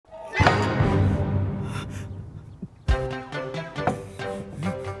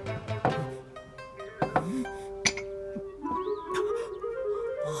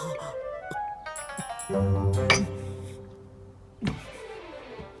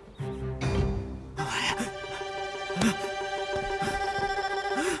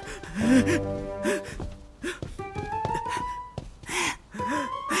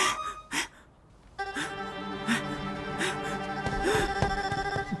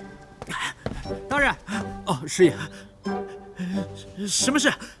大人，哦，师爷，什么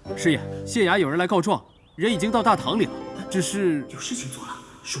事？师爷，县衙有人来告状，人已经到大堂里了，只是有事情做了，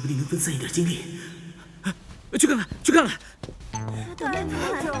说不定能分散一点精力。去看看，去看看。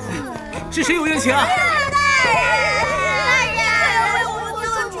是谁有冤情啊？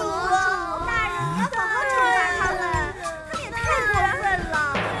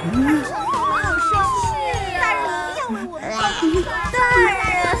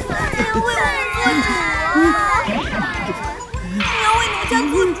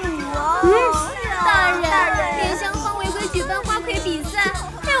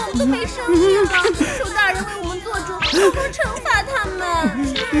都没生意了，求大人为我们做主，好好惩罚他们。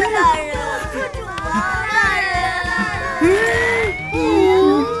大人，做主啊！大人，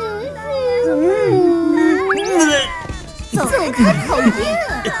走开，讨厌！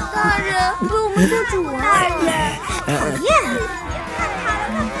大人，为我们做主啊！讨厌！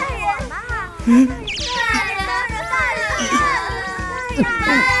看人嘛！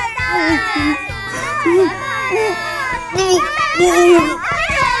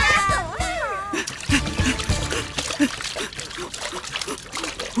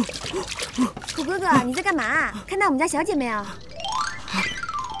虎哥哥，你在干嘛？看到我们家小姐没有？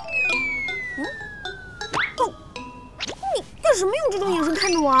你干什么用这种眼神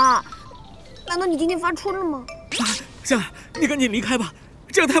看着我啊？难道你今天发春了吗？香儿，你赶紧离开吧，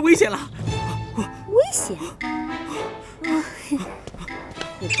这样太危险了。危险？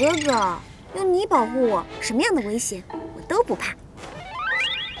虎哥哥，用你保护我，什么样的危险我都不怕。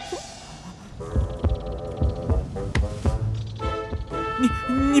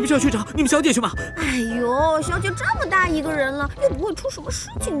你不是要去找你们小姐去吗？哎呦，小姐这么大一个人了，又不会出什么事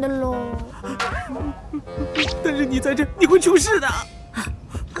情的喽。但是你在这，你会出事的。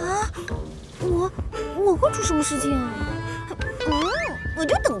我会出什么事情啊？我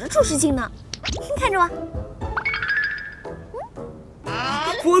就等着出事情呢。看着我。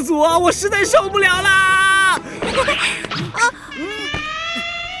佛祖啊，我实在受不了啦！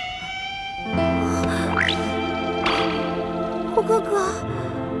虎哥哥，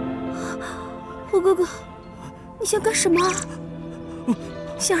虎哥哥，你想干什么？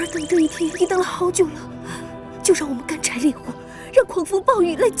香儿等这一天已经等了好久了，就让我们干柴烈火，让狂风暴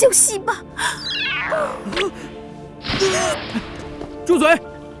雨来浇熄吧。住嘴！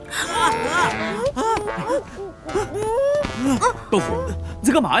豆腐，你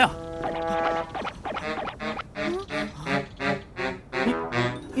在干嘛呀？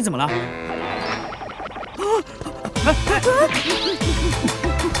你怎么了？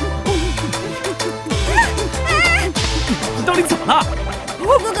你到底怎么了？虎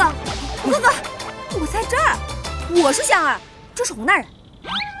哥哥，虎哥哥，我在这儿，我是香儿，这是洪大人，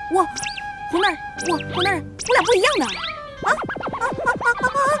洪大人，洪大人，我俩不一样的。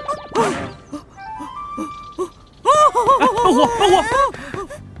爆火！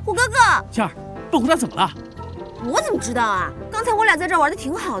虎哥哥，香儿，爆火他怎么了？我怎么知道啊？刚才我俩在这儿玩的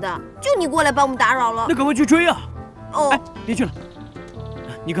挺好的，就你过来把我们打扰了。那赶快去追啊！哦，哎，别去了，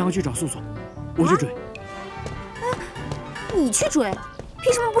你赶快去找素素，我去追。你去追？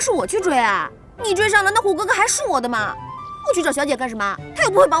凭什么不是我去追啊？你追上了，那虎哥哥还是我的嘛？我去找小姐干什么？她又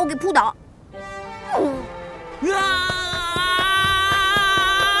不会把我给扑倒。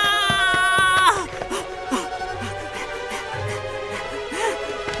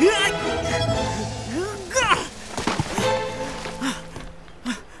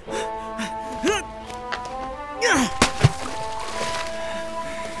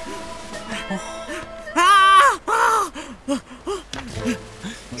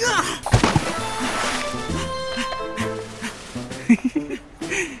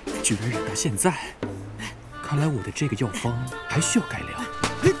居然忍到现在，看来我的这个药方还需要改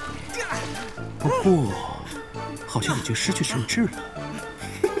良。不过，好像已经失去神智了。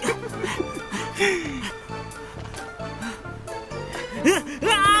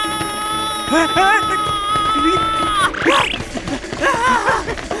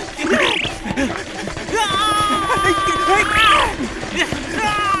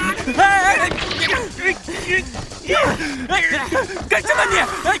干什么你？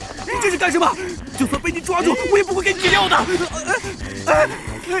你这是干什么？就算被你抓住，我也不会给你解药的。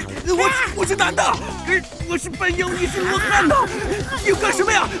我是男的，我是半妖，你是罗汉的，你要干什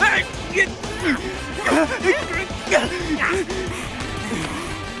么呀？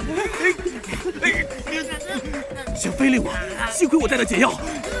想非礼我，幸亏我带了解药。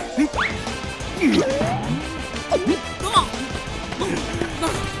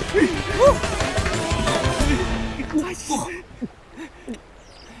虎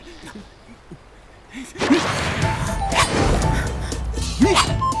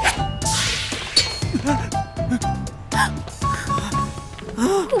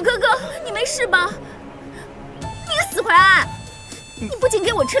哥哥，你没事吧？你个死坏蛋！你不仅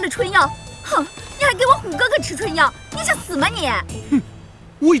给我吃了春药，哼，你还给我虎哥哥吃春药，你想死吗你？哼，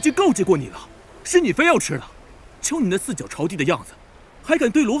我已经告诫过你了，是你非要吃的。瞧你那四脚朝地的样子，还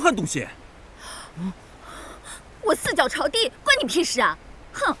敢对罗汉动邪？我四脚朝地，关你屁事啊！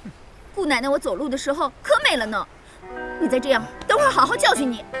哼，姑奶奶我走路的时候可美了呢。你再这样，等会儿好好教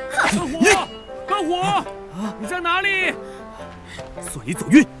训你。哼！半虎，你在哪里？算你走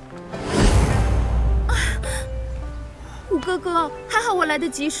运。虎哥哥，还好我来得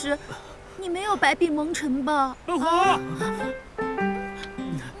及时，你没有白病蒙尘吧？半虎，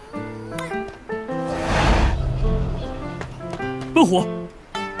半虎，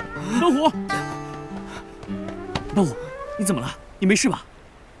半虎，半虎，你怎么了？你没事吧？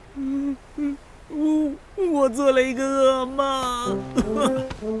我做了一个噩梦。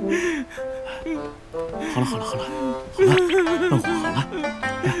好了，半虎好了。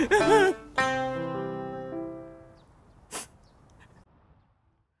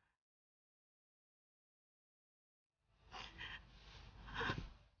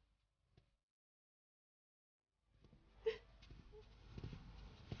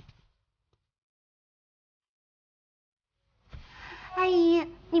阿姨，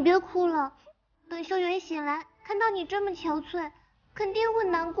你别哭了，等修缘醒来，看到你这么憔悴，肯定会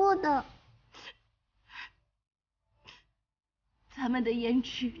难过的。咱们的胭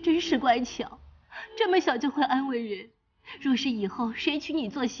脂真是乖巧，这么小就会安慰人。若是以后谁娶你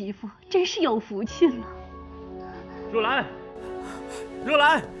做媳妇，真是有福气了。若兰，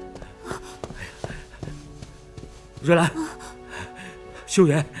修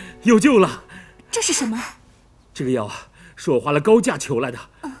缘有救了。这是什么？这个药啊，是我花了高价求来的。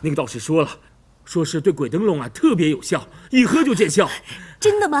那个道士说了，说是对鬼灯笼啊特别有效，一喝就见效。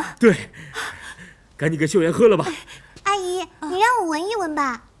真的吗？对，赶紧给修缘喝了吧。阿姨，你让我闻一闻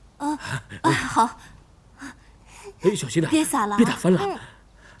吧。好。哎，小心点，别洒了，别打翻了。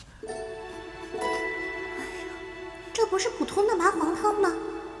这不是普通的麻黄汤吗？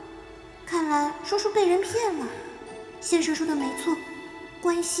看来叔叔被人骗了。先生说的没错，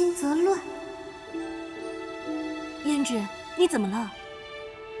关心则乱。胭脂，你怎么了？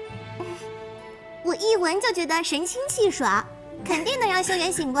我一闻就觉得神清气爽，肯定能让修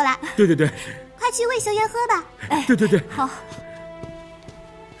缘醒过来。对，快去喂修缘喝吧。哎，对，好。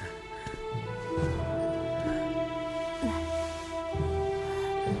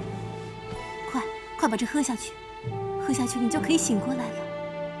快把这喝下去，喝下去你就可以醒过来了。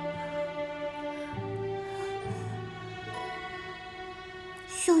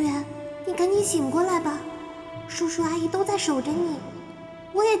修缘，你赶紧醒过来吧，叔叔阿姨都在守着你，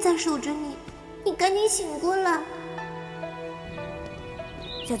我也在守着你，你赶紧醒过来。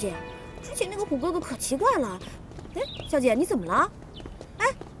小姐，之前那个虎哥哥可奇怪了。哎，小姐你怎么了？哎，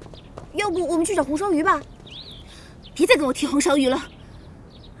要不我们去找红烧鱼吧？别再跟我提红烧鱼了。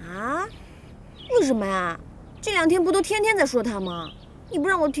啊？为什么呀？这2天不都天天在说他吗？你不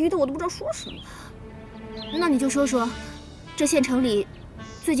让我提他，我都不知道说什么。那你就说说，这县城里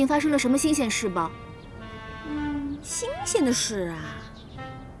最近发生了什么新鲜事吧？新鲜的事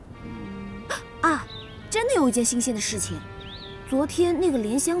啊，真的有一件新鲜的事情。昨天那个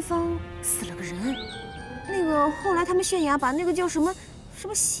莲香坊死了个人，那个后来他们县衙把那个叫什么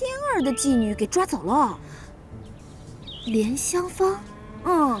仙儿的妓女给抓走了。莲香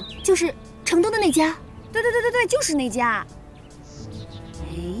坊，就是成都的那家。对，就是那家。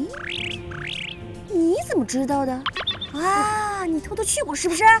哎，你怎么知道的？啊，你偷偷去过是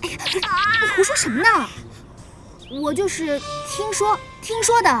不是？哎呀，你胡说什么呢？我就是听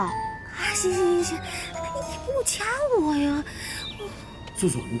说的。啊，行，你不掐我呀！素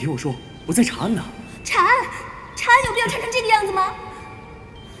素，你听我说，我在查案呢。查案有必要查成这个样子吗？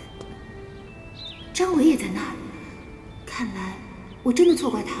张伟也在那儿，看来我真的错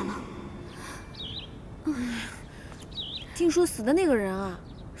怪他了。听说死的那个人啊，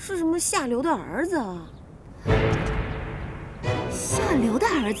是什么下流的儿子啊？下流的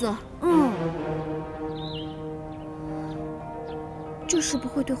儿子？这是不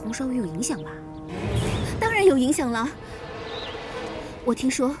会对洪少宇有影响吧？当然有影响了。我听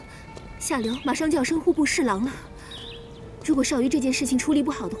说下流马上就要升户部侍郎了，如果少宇这件事情处理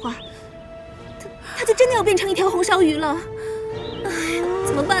不好的话，他就真的要变成一条红烧鱼了。哎呀，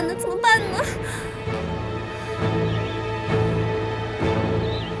怎么办呢？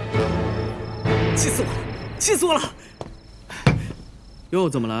气死我了！又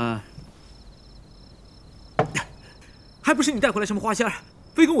怎么了？还不是你带回来什么花仙儿，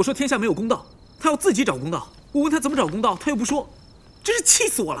非跟我说天下没有公道，他要自己找公道。我问他怎么找公道，他又不说，真是气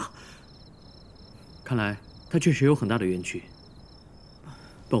死我了。看来他确实有很大的冤屈。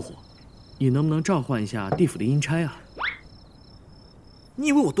笨虎，你能不能召唤一下地府的阴差啊？你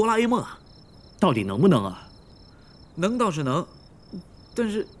以为我哆啦 A 梦啊？到底能不能啊？能倒是能，但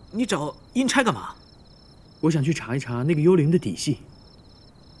是你找阴差干嘛？我想去查一查那个幽灵的底细。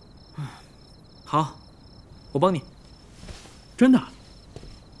好，我帮你。真的？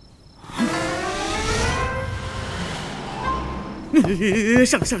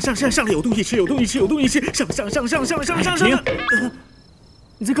上来有东西吃，有东西吃，有东西吃，上！停！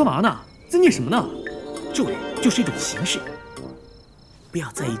你在干嘛呢？在念什么呢？咒语就是一种形式，不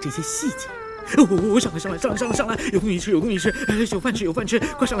要在意这些细节。我上来，有东西吃，有东西吃，有饭吃，有饭吃，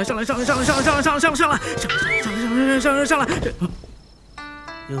快上来！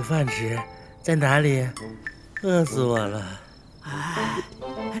有饭吃，在哪里？饿死我了！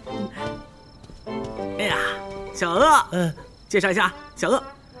哎呀，小鹅，介绍一下，小鹅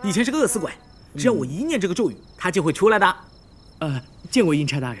以前是个饿死鬼，只要我一念这个咒语，他就会出来的。见过阴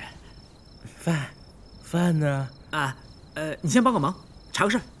差大人。饭呢？你先帮个忙，查个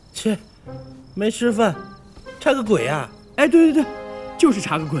事儿。切，没吃饭，查个鬼啊！哎，对，就是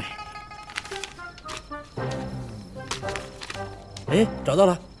查个鬼。哎，找到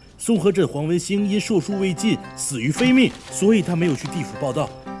了。松河镇黄文兴因受书未尽，死于非命，所以他没有去地府报道。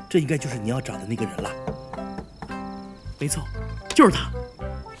这应该就是你要找的那个人了。没错，就是他。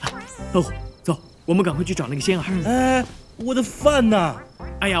笨虎，走，我们赶快去找那个仙儿。哎，我的饭呢？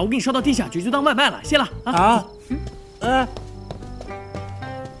哎呀，我给你捎到地下局就当外卖了，谢了啊。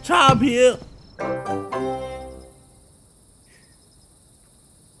差评。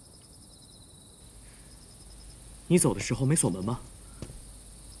你走的时候没锁门吗？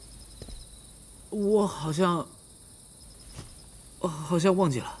我好像忘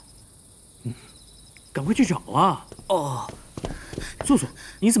记了。赶快去找啊！哦，素素，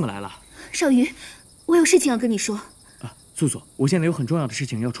你怎么来了？少瑜，我有事情要跟你说。素素，我现在有很重要的事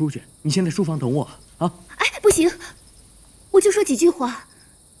情要出去，你先在书房等我啊。哎，不行，我就说几句话。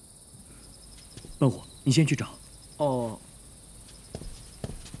笨虎，你先去找。哦。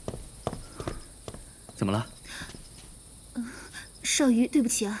怎么了？少瑜，对不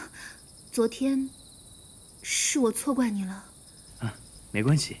起啊，昨天是我错怪你了。没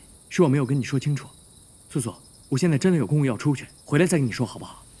关系，是我没有跟你说清楚。素素，我现在真的有公务要出去，回来再跟你说好不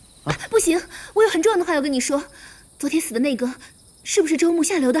好？不行，我有很重要的话要跟你说。昨天死的那个，是不是周牧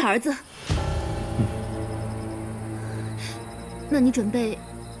下流的儿子？那你准备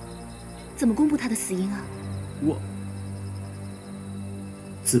怎么公布他的死因啊？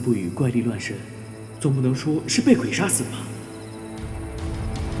子不语怪力乱神，总不能说是被鬼杀死吧？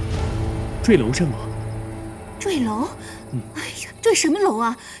坠楼身亡。坠楼？哎呀，坠什么楼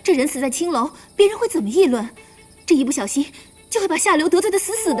啊？这人死在青楼，别人会怎么议论？这一不小心就会把下流得罪得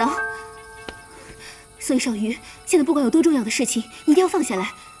死死的。所以少瑜，现在不管有多重要的事情，一定要放下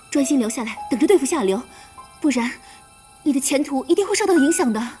来，专心留下来，等着对付下流，不然你的前途一定会受到影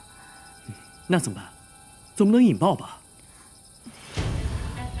响的。那怎么办？总不能引爆吧？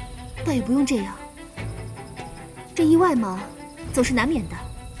倒也不用这样，这意外嘛，总是难免的。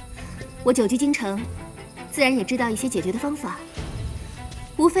我久居京城，自然也知道一些解决的方法，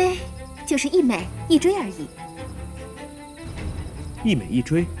无非就是一美一追而已。一美一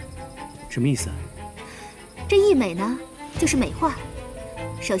追，什么意思啊？这一美呢，就是美化。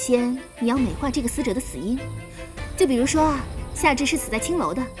首先，你要美化这个死者的死因，就比如说啊，夏至是死在青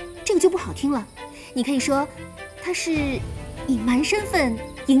楼的，这个就不好听了。你可以说，他是隐瞒身份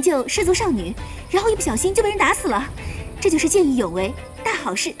营救失足少女，然后一不小心就被人打死了，这就是见义勇为，大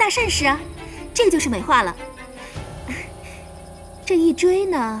好事、大善事啊，这个就是美化了。这一追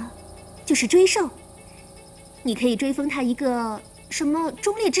呢，就是追授，你可以追封他一个什么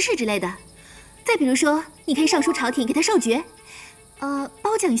忠烈之士之类的。再比如说，你可以上书朝廷给他授爵，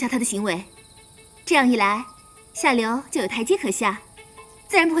褒奖一下他的行为。这样一来，下流就有台阶可下，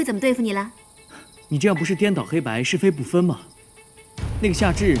自然不会怎么对付你了。你这样不是颠倒黑白、是非不分吗？那个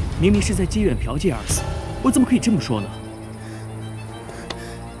夏至明明是在妓院嫖妓而死，我怎么可以这么说呢？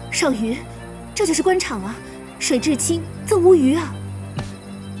少瑜，这就是官场啊，水至清则无鱼啊。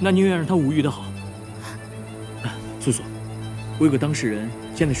那宁愿让他无鱼的好。素素，我有个当事人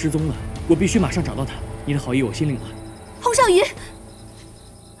现在失踪了，我必须马上找到他。你的好意我心领了。洪少瑜，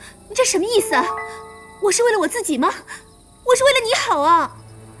你这什么意思啊？我是为了我自己吗？我是为了你好啊。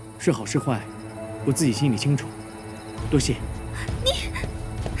是好是坏，我自己心里清楚。多谢。你，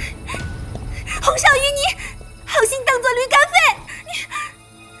洪少瑜，你好心当做驴肝肺，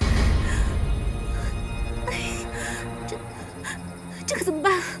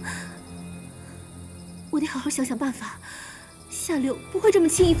下流，不会这么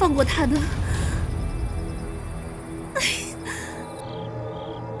轻易放过他的。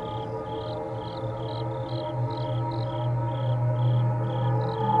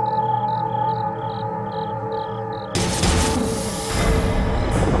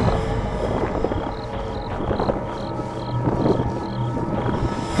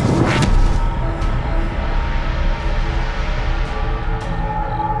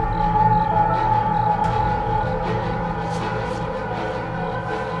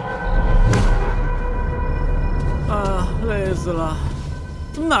死了，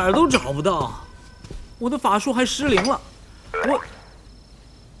怎么哪儿都找不到？我的法术还失灵了。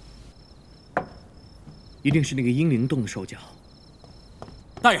一定是那个阴灵洞的手脚。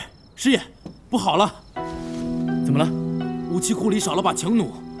大人，师爷，不好了！怎么了？武器库里少了把强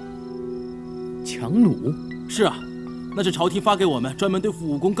弩。强弩？是啊，那是朝廷发给我们专门对付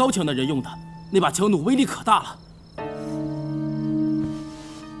武功高强的人用的。那把强弩威力可大了。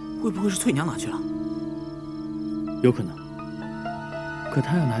会不会是翠娘拿去了？有可能。可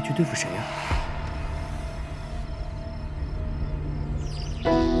他要拿去对付谁啊？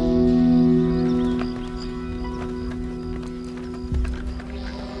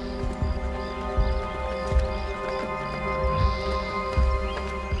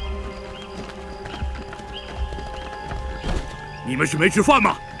你们是没吃饭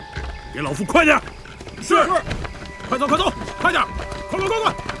吗？给老夫快点！是，快走快走，快点，快快快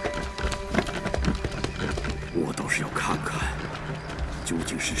快！我倒是要看看。究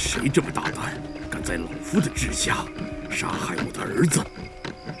竟是谁这么大胆，敢在老夫的治下杀害我的儿子？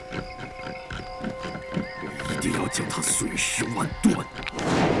我一定要将他碎尸万段！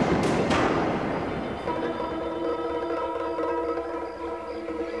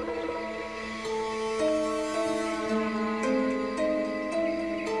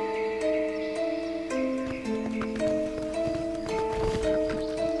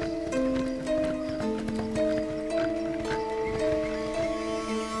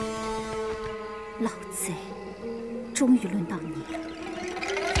老贼，终于轮到你了！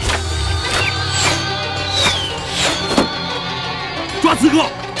抓刺客！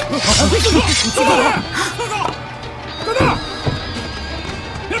刺客！刺客！在那儿！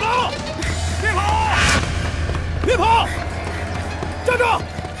别跑！别跑！别跑！站着！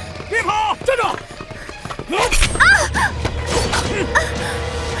别跑！站着！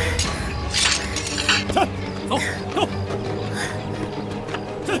走走。走！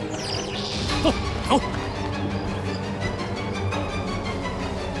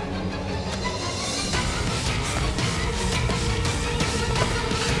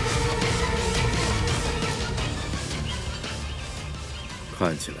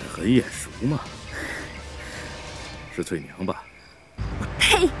看起来很眼熟嘛，是翠娘吧？我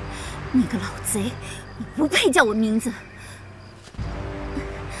呸！你个老贼，你不配叫我名字！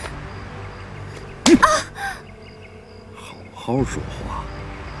好好说话。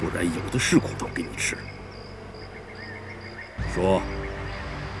不然有的是苦头给你吃。说，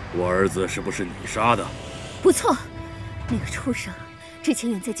我儿子是不是你杀的？不错，那个畜生之前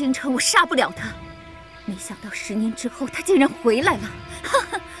远在京城，我杀不了他。没想到10年之后，他竟然回来了，哈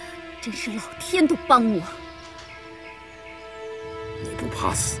哈！真是老天都帮我。你不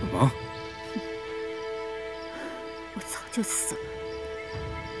怕死吗？我早就死了，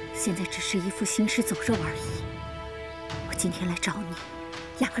现在只是一副行尸走肉而已。我今天来找你。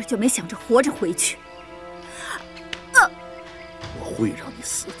压根就没想着活着回去。我会让你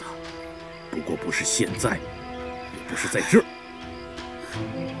死的，不过不是现在，也不是在这儿。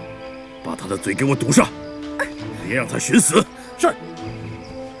把他的嘴给我堵上，别让他寻死。是。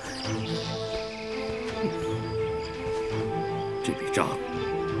这笔账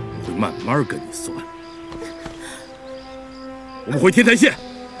我会慢慢跟你算。我们回天台县。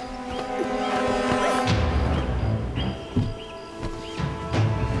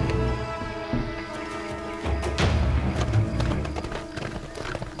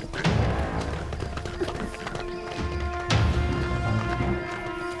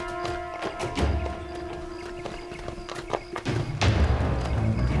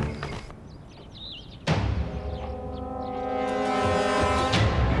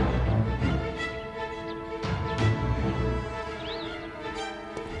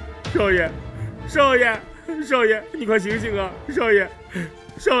少爷，少爷，少爷，你快醒醒啊！少爷，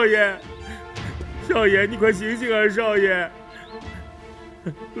少爷，少爷，你快醒醒啊！少爷，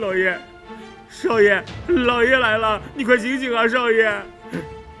老爷，少爷，老爷来了，你快醒醒啊！少爷，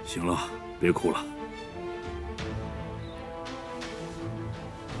行了，别哭了。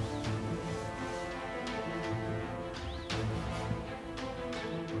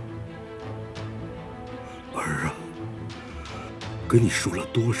儿啊，跟你说了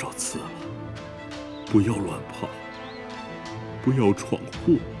多少次了，不要乱跑，不要闯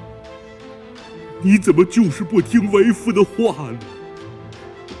祸。你怎么就是不听为父的话呢？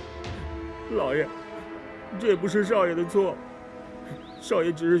老爷，这也不是少爷的错，少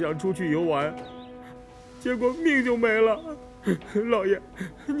爷只是想出去游玩，结果命就没了。老爷，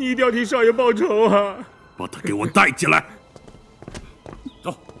你一定要替少爷报仇啊！把他给我带起来。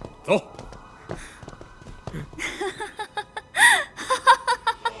走，走。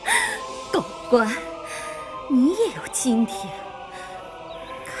狗官，你也有今天。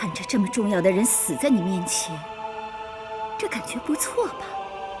看着这么重要的人死在你面前，这感觉不错吧？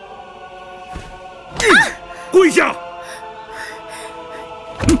跪下！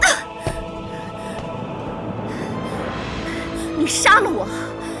你杀了我！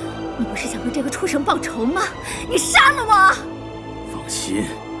你不是想为这个畜生报仇吗？你杀了我！放心，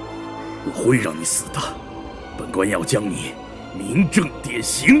我会让你死的。本官要将你明正典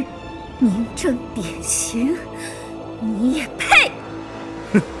刑。明正典刑？你也配？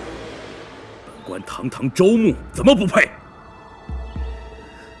哼！本官堂堂周穆，怎么不配？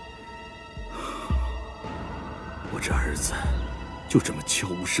我这儿子就这么悄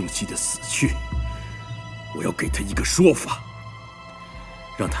无声息地死去，我要给他一个说法，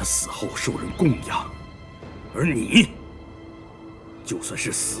让他死后受人供养。而你，就算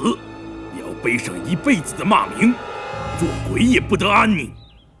是死，也要背上一辈子的骂名，做鬼也不得安宁。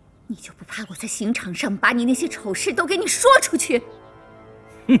你就不怕我在刑场上把你那些丑事都给你说出去？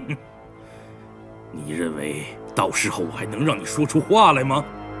哼哼，你认为到时候我还能让你说出话来吗？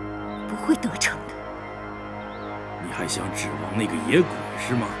不会得逞的。你还想指望那个野鬼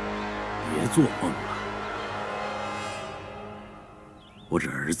是吗？别做梦了。我这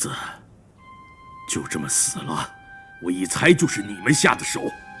儿子就这么死了，我一猜就是你们下的手。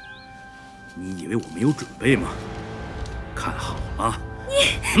你以为我没有准备吗？看好了，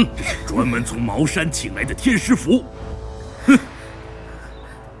这是专门从茅山请来的天师符。哼，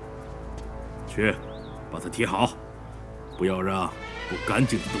去，把它贴好，不要让不干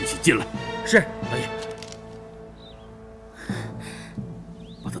净的东西进来。是，老爷。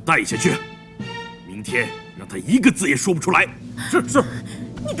把他带下去，明天让他一个字也说不出来。是是。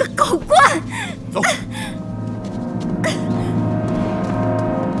你个狗官！走。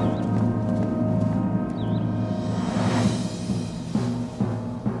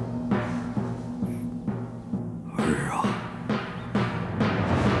儿啊，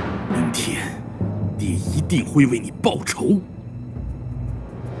明天爹一定会为你报仇。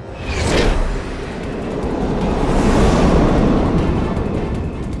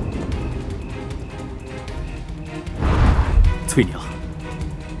翠娘，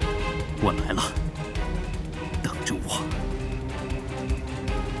我来了，等着我。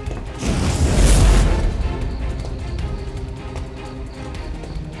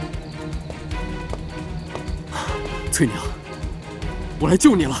翠娘，我来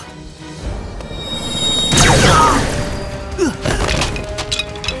救你了。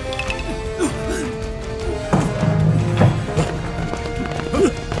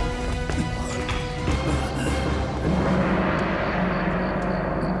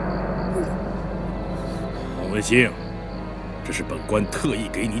文兴，这是本官特意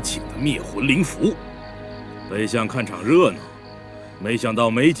给你请的灭魂灵符，本想看场热闹，没想到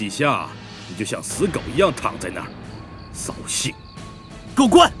没几下你就像死狗一样躺在那儿，扫兴！狗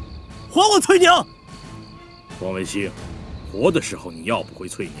官，还我翠娘！黄文兴，活的时候你要不回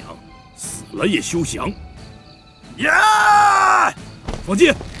翠娘，死了也休想！呀！放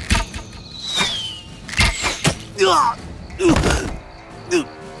箭！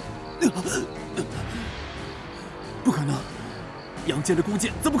不可能，杨戬的弓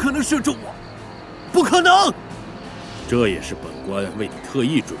箭怎么可能射中我？不可能！这也是本官为你特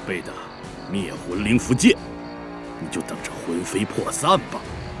意准备的灭魂灵符箭，你就等着魂飞魄散吧！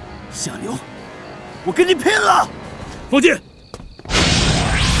下流！我跟你拼了！放箭！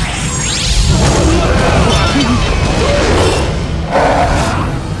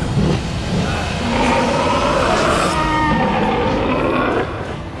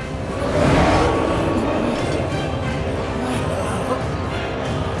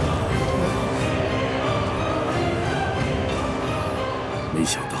没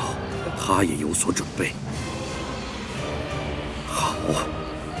想到他也有所准备。好，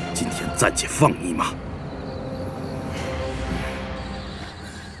今天暂且放你一马。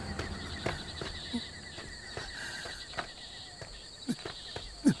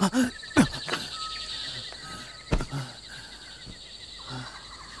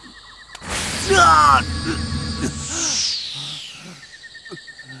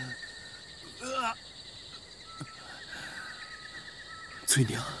翠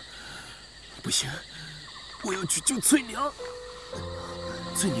娘，不行，我要去救翠娘。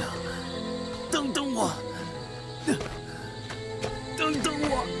翠娘，等等我，等等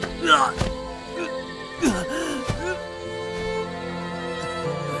我！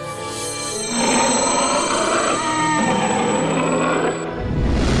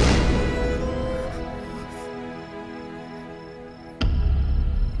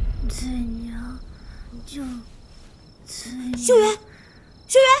翠娘，救翠娘！修缘，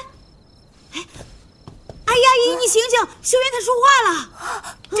修缘！哎，阿姨，你醒醒，修缘他说话了，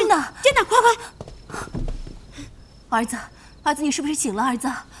真的，真的，快快！儿子，你是不是醒了？儿子，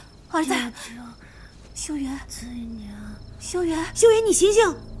修缘，翠娘，修缘，你醒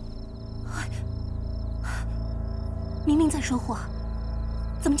醒！明明在说话，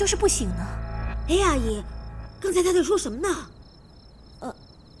怎么就是不醒呢？哎，阿姨，刚才他在说什么呢？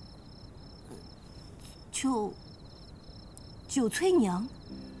九翠娘，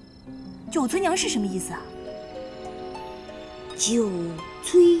九翠娘是什么意思啊？九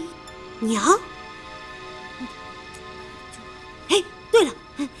翠娘。哎，对了，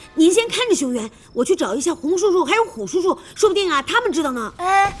您先看着修缘，我去找一下洪叔叔还有虎叔叔，说不定啊他们知道呢。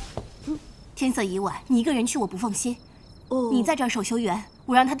哎，天色已晚，你一个人去我不放心。哦，你在这儿守修缘，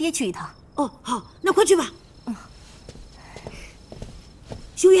我让他爹去一趟。哦，好，那快去吧。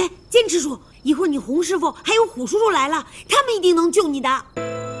修缘，坚持住，一会儿你洪师傅还有虎叔叔来了，他们一定能救你的。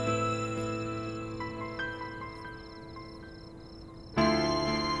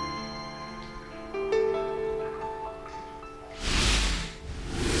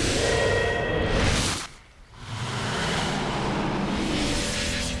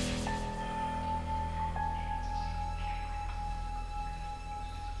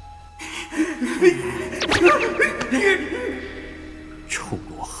臭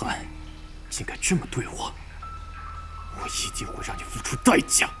罗汉，竟敢这么对我！我一定会让你付出代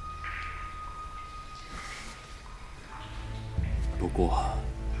价。不过，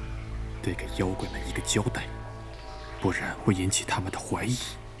得给妖怪们一个交代，不然会引起他们的怀疑。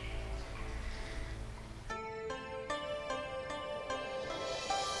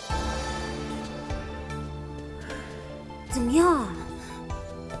怎么样啊？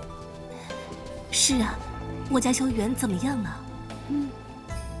是啊，我家修缘怎么样了？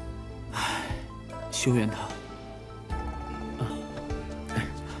修缘他，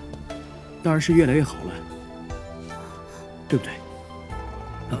当然是越来越好了，对不对？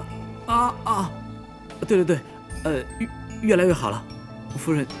对，越来越好了，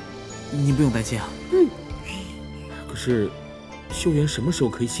夫人，您不用担心啊。可是，修缘什么时候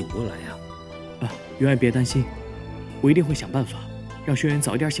可以醒过来呀？员外别担心，我一定会想办法让修缘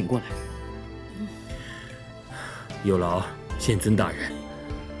早一点醒过来。有劳县尊大人。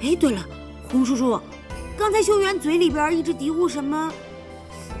哎，对了，洪叔叔，刚才修缘嘴里边一直嘀咕什么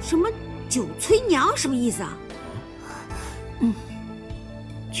九翠娘，什么意思啊？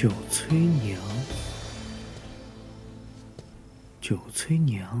九翠娘，九翠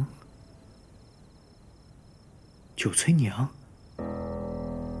娘，九翠娘，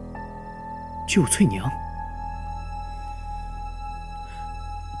九翠娘。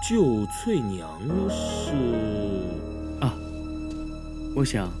九翠娘是啊，我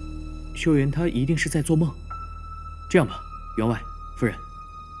想，修缘他一定是在做梦。这样吧，员外、夫人，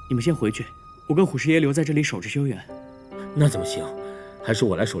你们先回去，我跟虎师爷留在这里守着修缘。那怎么行？还是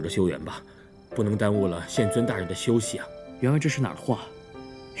我来守着修缘吧，不能耽误了县尊大人的休息啊。员外这是哪儿的话？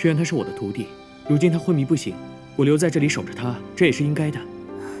修缘他是我的徒弟，如今他昏迷不醒，我留在这里守着他，这也是应该的。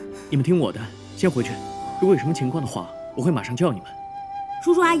你们听我的，先回去。如果有什么情况的话，我会马上叫你们。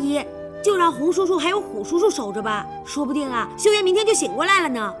叔叔阿姨，就让洪叔叔还有虎叔叔守着吧，说不定啊，修缘明天就醒过来了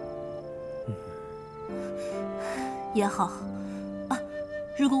呢。也好，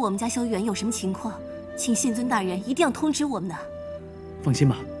如果我们家修缘有什么情况，请县尊大人一定要通知我们的。放心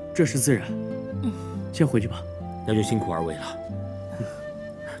吧，这是自然。先回去吧。那就辛苦二位了。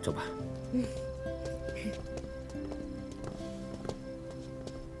走吧。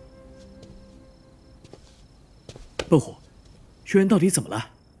笨虎，修缘到底怎么了？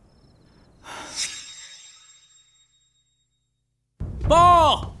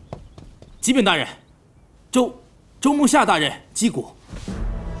报！启禀大人，周木夏大人击鼓。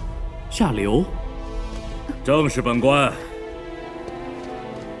下流！正是本官。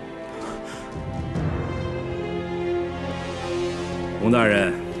洪大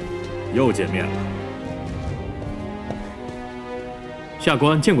人，又见面了。下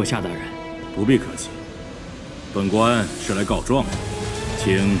官见过夏大人。不必客气，本官是来告状的，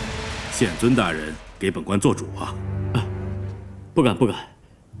请县尊大人给本官做主啊！不敢，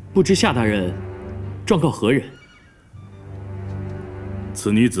不知夏大人状告何人？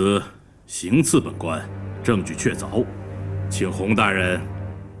此女子行刺本官，证据确凿，请洪大人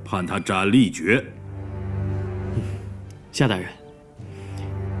判她斩立决。夏大人，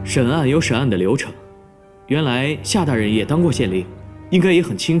审案有审案的流程，原来夏大人也当过县令，应该也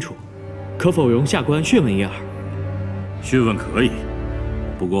很清楚，可否容下官讯问一二？讯问可以，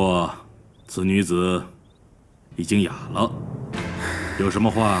不过此女子已经哑了，有什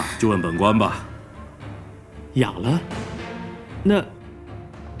么话就问本官吧。哑了？那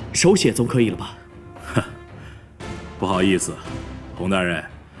手写总可以了吧？哼，不好意思，洪大人，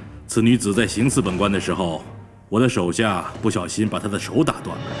此女子在行刺本官的时候，我的手下不小心把她的手打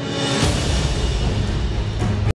断了。